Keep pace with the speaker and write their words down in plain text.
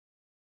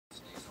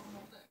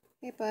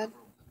Hey, bud.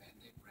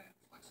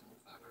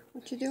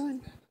 What you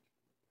doing?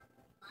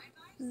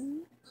 Hmm?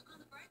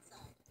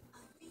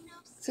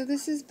 So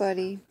this is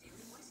Buddy.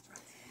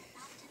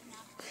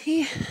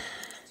 He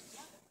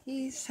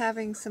he's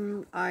having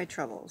some eye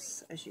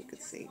troubles, as you can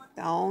see.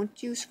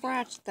 Don't you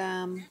scratch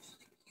them.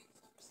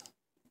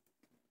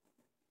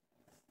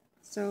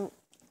 So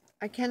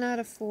I cannot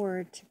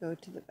afford to go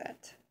to the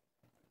vet,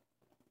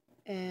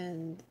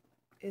 and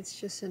it's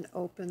just an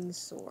open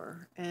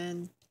sore.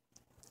 And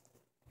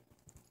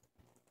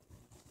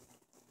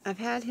I've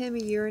had him a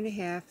year and a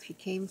half. He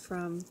came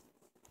from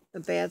a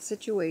bad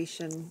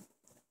situation.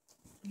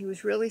 He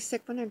was really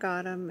sick when I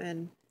got him,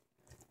 and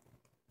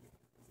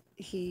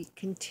he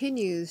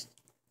continues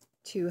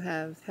to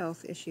have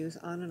health issues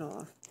on and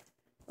off.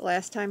 The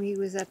last time he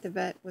was at the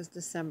vet was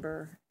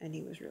December, and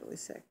he was really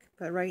sick.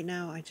 But right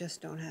now, I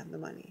just don't have the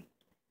money.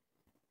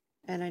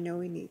 And I know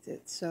he needs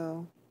it.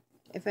 So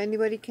if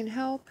anybody can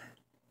help,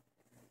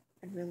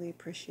 I'd really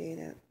appreciate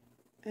it.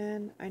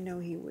 And I know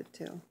he would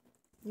too.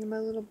 You my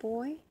little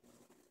boy?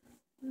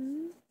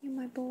 You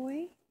my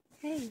boy?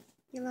 Hey,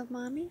 you love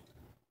mommy?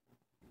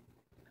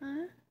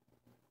 Huh?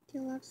 Do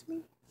you love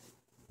me?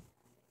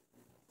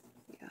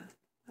 Yeah,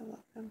 I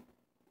love him.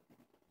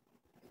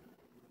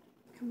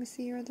 Can we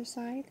see your other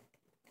side?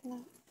 Come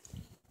on.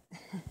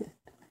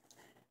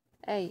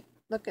 Hey,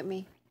 look at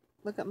me.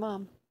 Look at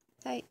mom.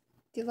 Hey,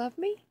 do you love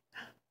me?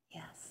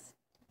 Yes.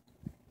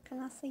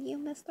 Can I see you,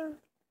 mister?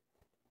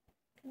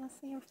 Can I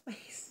see your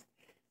face?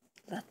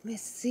 Let me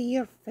see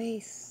your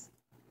face.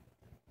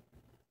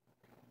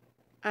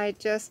 I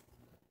just,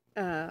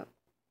 for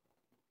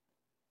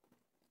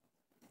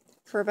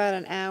about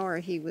an hour,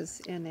 he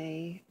was in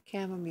a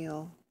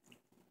chamomile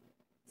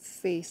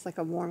face, like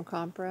a warm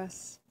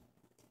compress.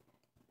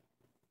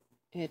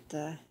 It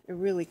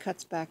really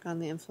cuts back on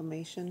the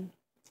inflammation.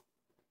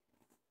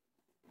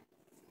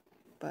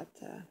 But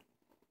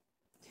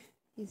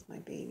he's my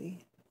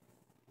baby.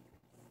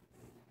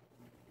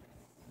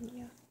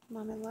 Yeah,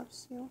 Mommy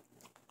loves you.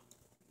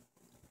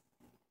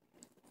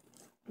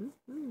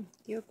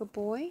 You a good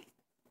boy?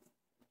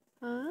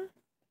 Huh?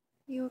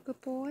 You a good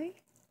boy?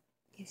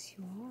 Yes,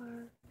 you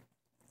are.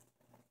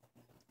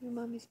 You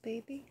Mommy's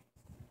baby?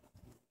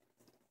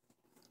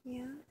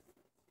 Yeah?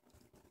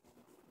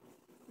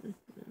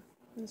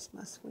 That's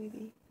my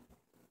sweetie.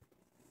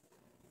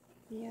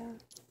 Yeah.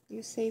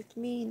 You saved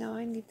me, now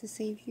I need to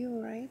save you,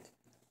 right?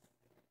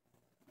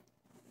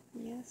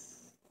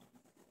 Yes.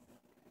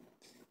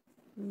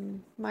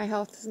 My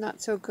health is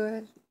not so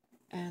good,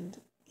 and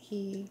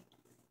he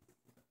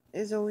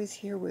is always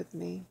here with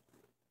me.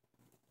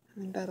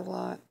 I'm in bed a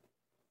lot.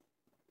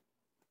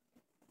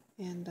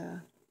 And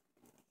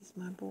he's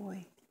my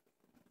boy.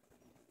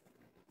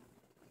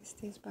 He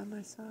stays by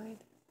my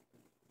side.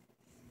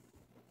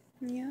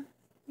 Yeah,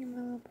 you're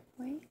my little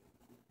boy.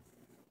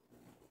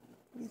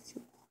 Yes,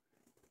 you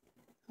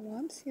are. I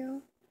loves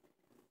you.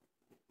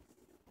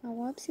 I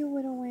loves you,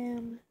 little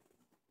lamb.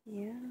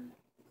 Yeah.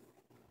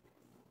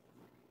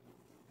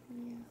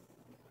 Yeah,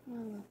 I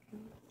love you.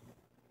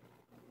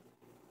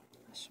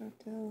 I sure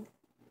do.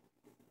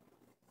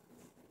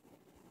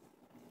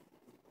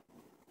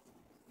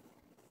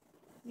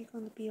 You're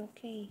gonna be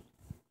okay.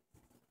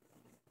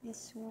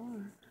 Yes, you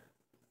are.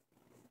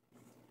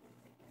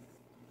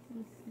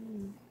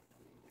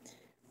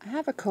 I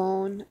have a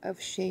cone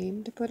of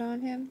shame to put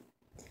on him,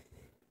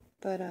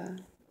 but I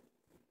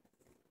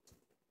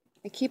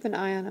keep an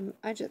eye on him.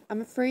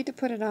 I'm afraid to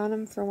put it on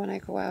him for when I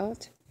go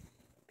out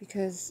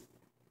because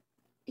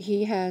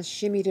he has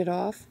shimmied it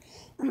off,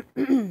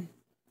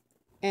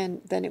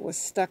 and then it was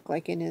stuck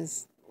like in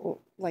his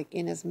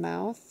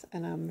mouth,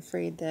 and I'm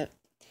afraid that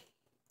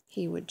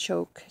he would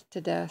choke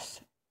to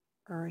death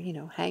or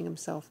hang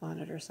himself on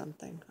it or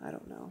something. I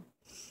don't know.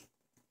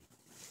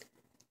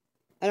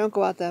 I don't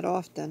go out that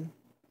often,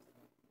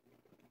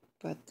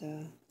 but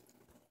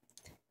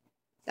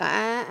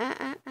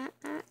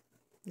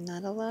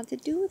not allowed to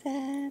do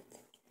that.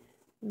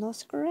 No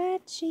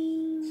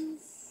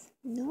scratchings.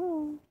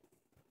 No.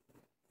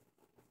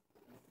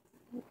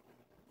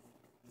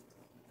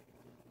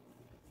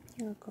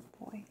 You're a good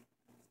boy.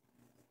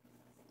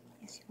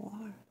 Yes, you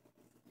are.